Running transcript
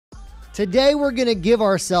Today we're going to give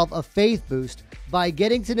ourselves a faith boost by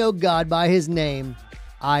getting to know God by His name,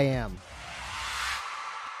 I Am.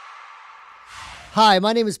 Hi,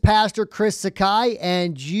 my name is Pastor Chris Sakai,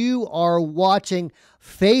 and you are watching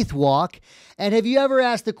Faith Walk. And have you ever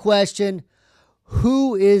asked the question,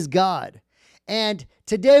 who is God? And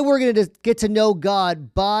today we're going to get to know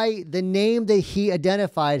God by the name that He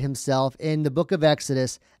identified Himself in the book of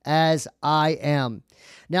Exodus as I Am.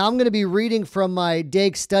 Now I'm going to be reading from my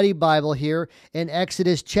Dake Study Bible here in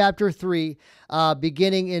Exodus chapter 3,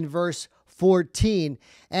 beginning in verse 14.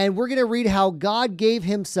 And we're going to read how God gave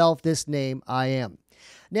Himself this name, I Am.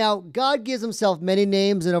 Now, God gives Himself many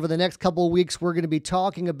names, and over the next couple of weeks, we're going to be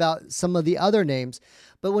talking about some of the other names.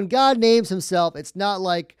 But when God names Himself, it's not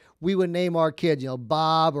like we would name our kids,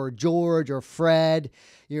 Bob or George or Fred,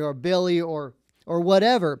 or Billy or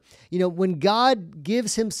whatever. When God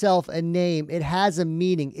gives Himself a name, it has a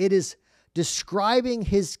meaning. It is describing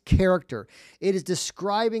His character. It is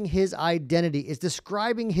describing His identity. It's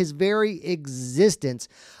describing His very existence,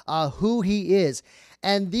 who He is.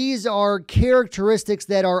 And these are characteristics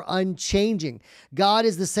that are unchanging. God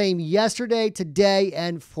is the same yesterday, today,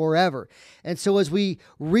 and forever. And so as we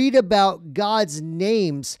read about God's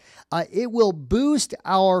names, it will boost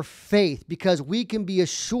our faith because we can be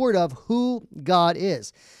assured of who God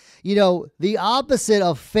is. The opposite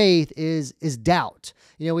of faith is doubt.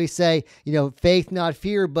 We say, faith, not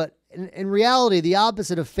fear, but in reality, the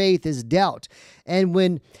opposite of faith is doubt. And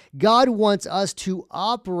when God wants us to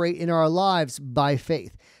operate in our lives by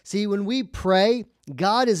faith. See, when we pray,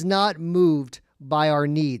 God is not moved by our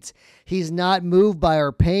needs. He's not moved by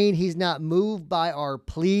our pain. He's not moved by our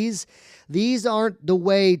pleas. These aren't the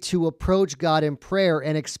way to approach God in prayer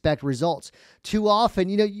and expect results. Too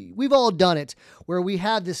often, we've all done it, where we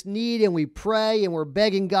have this need and we pray and we're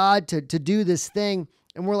begging God to do this thing.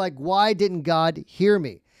 And we're like, why didn't God hear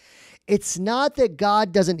me? It's not that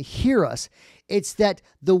God doesn't hear us. It's that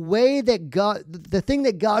the thing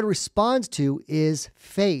that God responds to is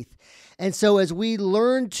faith. And so as we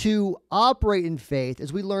learn to operate in faith,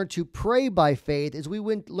 as we learn to pray by faith, as we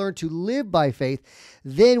learn to live by faith,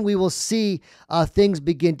 then we will see things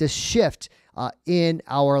begin to shift in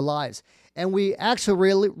our lives. And we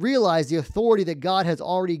actually realize the authority that God has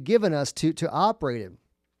already given us to operate in.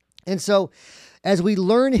 And so as we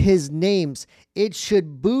learn His names, it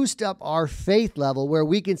should boost up our faith level where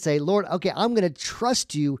we can say, Lord, okay, I'm going to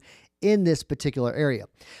trust you in this particular area.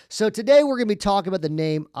 So today we're going to be talking about the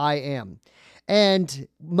name I Am. And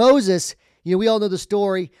Moses, we all know the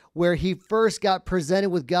story where he first got presented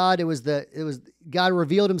with God. It was God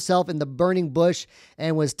revealed Himself in the burning bush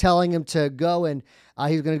and was telling him to go and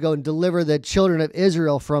he was going to go and deliver the children of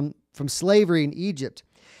Israel from slavery in Egypt.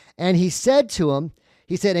 And He said to him,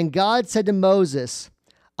 and God said to Moses,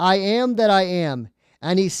 I am that I am.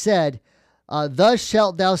 And He said, thus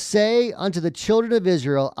shalt thou say unto the children of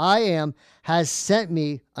Israel, I am has sent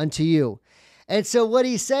me unto you. And so what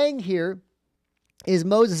he's saying here is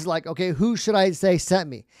Moses is like, okay, who should I say sent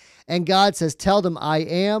me? And God says, tell them I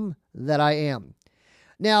am that I am.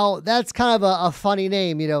 Now, that's kind of a funny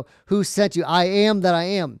name, who sent you? I am that I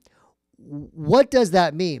am. What does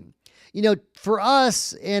that mean? For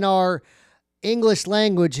us in our English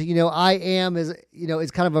language, I am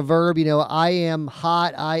is kind of a verb. I am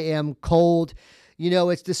hot, I am cold.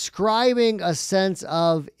 It's describing a sense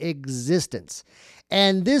of existence.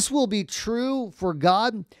 And this will be true for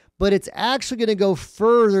God, but it's actually going to go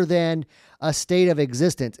further than a state of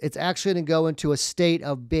existence. It's actually going to go into a state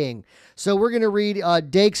of being. So we're going to read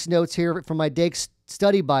Dake's notes here from my Dake's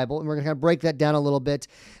Study Bible, and we're going to kind of break that down a little bit.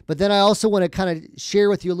 But then I also want to kind of share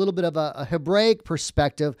with you a little bit of a Hebraic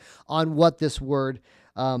perspective on what this word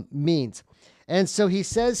means. And so he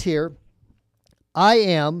says here, I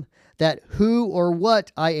am that who or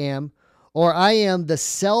what I am, or I am the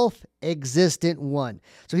self-existent one.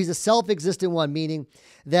 So He's a self-existent one, meaning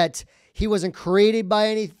that He wasn't created by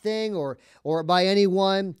anything or by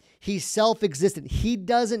anyone. He's self-existent. He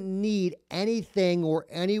doesn't need anything or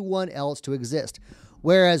anyone else to exist.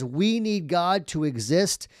 Whereas we need God to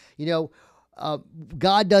exist,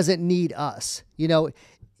 God doesn't need us.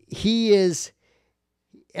 He is,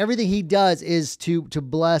 everything He does is to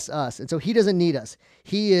bless us. And so He doesn't need us.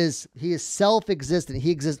 He is self-existent. He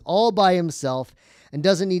exists all by Himself and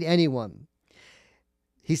doesn't need anyone.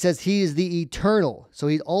 He says He is the eternal. So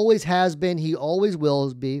He always has been. He always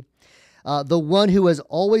will be. The one who has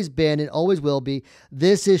always been and always will be.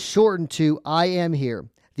 This is shortened to I am here.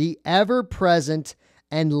 The ever-present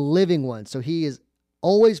and living one. So He is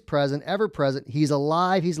always present, ever present. He's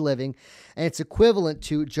alive, He's living. And it's equivalent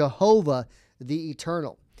to Jehovah, the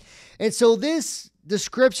eternal. And so this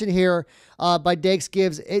description here by Dakes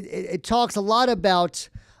gives, it talks a lot about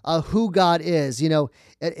who God is, in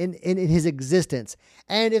his existence.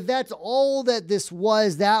 And if that's all that this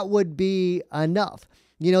was, that would be enough,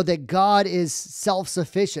 that God is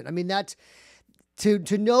self-sufficient. I mean, that's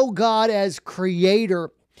to know God as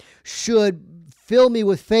creator should fill me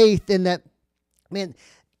with faith in that, man,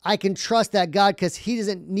 I can trust that God because he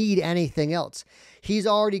doesn't need anything else. He's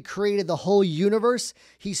already created the whole universe.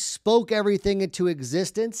 He spoke everything into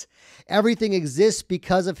existence. Everything exists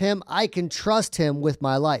because of him. I can trust him with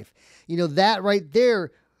my life. That right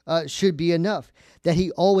there should be enough. That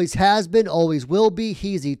he always has been, always will be.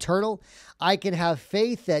 He's eternal. I can have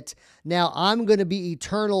faith that now I'm going to be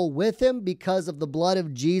eternal with him because of the blood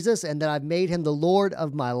of Jesus and that I've made him the Lord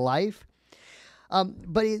of my life.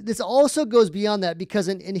 But this also goes beyond that because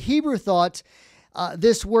in Hebrew thought,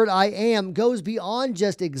 this word I am goes beyond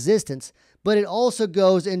just existence, but it also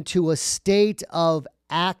goes into a state of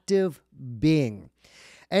active being.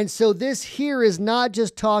 And so this here is not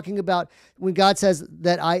just talking about when God says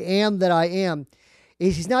that I am,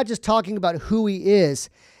 he's not just talking about who he is.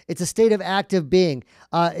 It's a state of active being.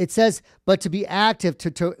 It says, but to be active,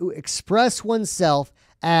 to express oneself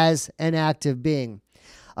as an active being.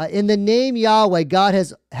 In the name Yahweh, God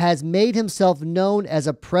has made himself known as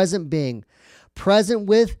a present being, present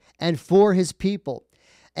with and for his people.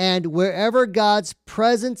 And wherever God's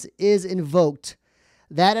presence is invoked,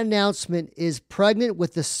 that announcement is pregnant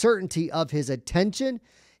with the certainty of his attention,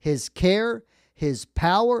 his care, his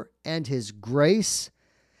power, and his grace.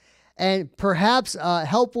 And perhaps a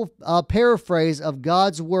helpful paraphrase of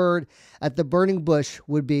God's word at the burning bush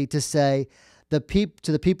would be to say, to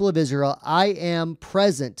the people of Israel, I am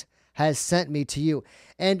present, has sent me to you.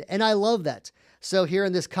 And I love that. So here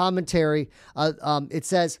in this commentary, it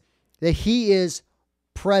says that he is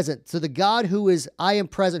present. So the God who is, I am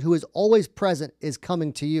present, who is always present, is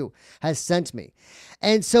coming to you, has sent me.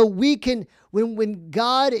 And so we can, when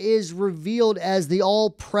God is revealed as the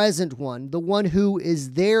all-present one, the one who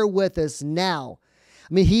is there with us now,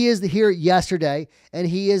 I mean, he is here yesterday, and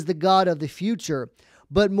he is the God of the future.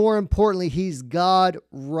 But more importantly, he's God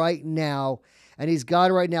right now, and he's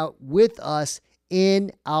God right now with us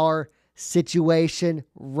in our situation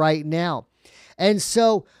right now. And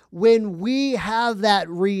so when we have that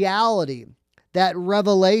reality, that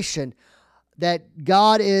revelation that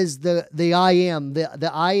God is the I am,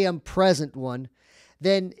 the I am present one,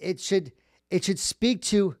 then it should speak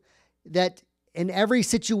to that in every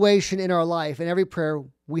situation in our life, in every prayer,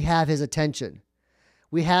 we have his attention.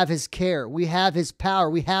 We have his care. We have his power.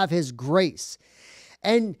 We have his grace.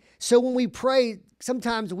 And so when we pray,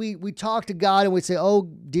 sometimes we talk to God and we say, oh,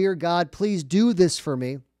 dear God, please do this for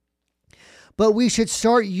me. But we should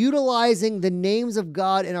start utilizing the names of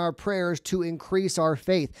God in our prayers to increase our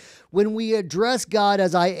faith. When we address God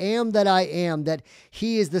as I am, that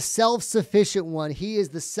he is the self-sufficient one. He is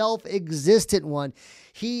the self-existent one.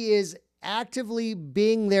 He is actively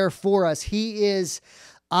being there for us. He is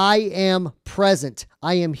I am present.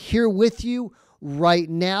 I am here with you right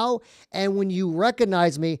now. And when you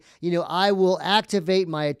recognize me, I will activate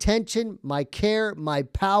my attention, my care, my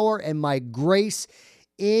power, and my grace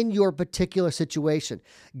in your particular situation.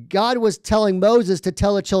 God was telling Moses to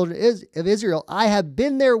tell the children of Israel, I have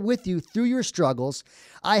been there with you through your struggles.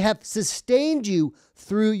 I have sustained you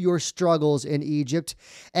through your struggles in Egypt.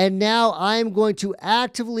 And now I'm going to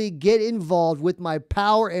actively get involved with my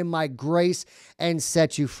power and my grace and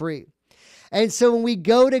set you free. And so when we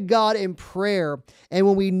go to God in prayer and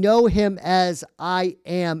when we know him as I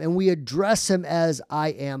am and we address him as I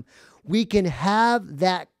am, we can have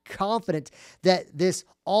that confidence that this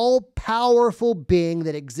all-powerful being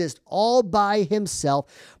that exists all by himself,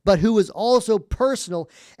 but who is also personal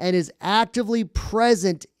and is actively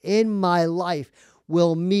present in my life,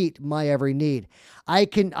 will meet my every need. I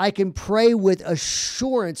can pray with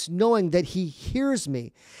assurance knowing that he hears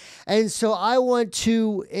me. And so I want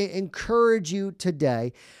to encourage you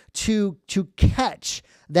today to catch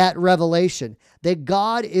that revelation that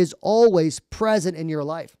God is always present in your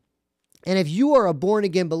life. And if you are a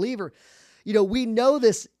born-again believer, we know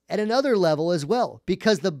this at another level as well,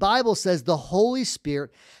 because the Bible says the Holy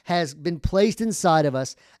Spirit has been placed inside of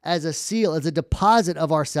us as a seal, as a deposit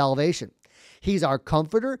of our salvation. He's our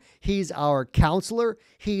comforter. He's our counselor.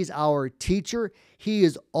 He's our teacher. He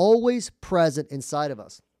is always present inside of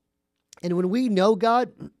us. And when we know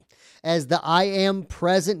God as the I am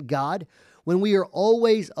present God, when we are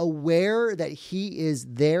always aware that he is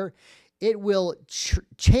there, it will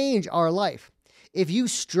change our life. If you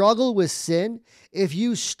struggle with sin, if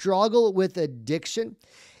you struggle with addiction,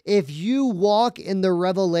 If you walk in the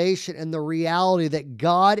revelation and the reality that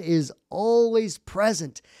God is always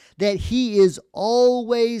present, that He is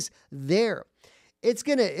always there, it's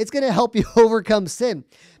gonna help you overcome sin.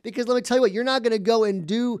 Because let me tell you what, you're not gonna go and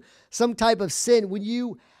do some type of sin when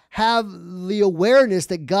you have the awareness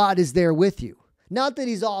that God is there with you. Not that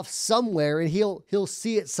He's off somewhere and He'll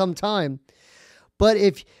see it sometime. But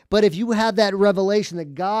if you have that revelation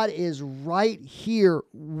that God is right here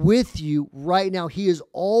with you right now, He is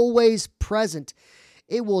always present,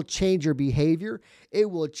 it will change your behavior. It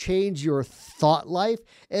will change your thought life.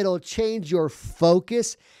 It'll change your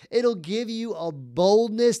focus. It'll give you a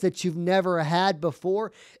boldness that you've never had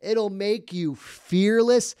before. It'll make you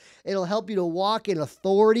fearless. It'll help you to walk in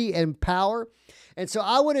authority and power. And so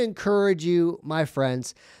I want to encourage you, my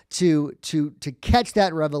friends, to catch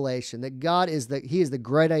that revelation that God is He is the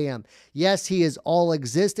great I am. Yes, He is all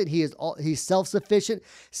existent. He's self-sufficient,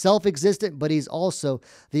 self-existent, but He's also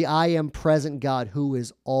the I am present God who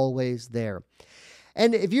is always there.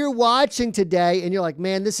 And if you're watching today and you're like,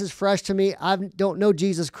 man, this is fresh to me. I don't know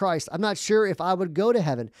Jesus Christ. I'm not sure if I would go to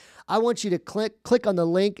heaven. I want you to click on the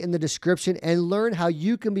link in the description and learn how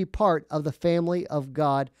you can be part of the family of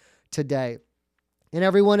God today. And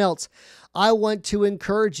everyone else, I want to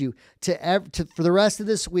encourage you for the rest of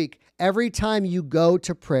this week, every time you go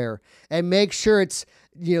to prayer, and make sure it's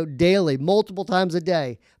daily, multiple times a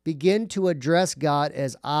day, begin to address God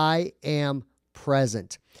as I am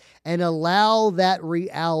present. And allow that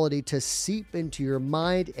reality to seep into your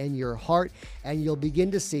mind and your heart, and you'll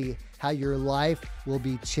begin to see how your life will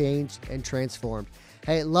be changed and transformed.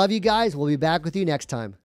 Hey, love you guys. We'll be back with you next time.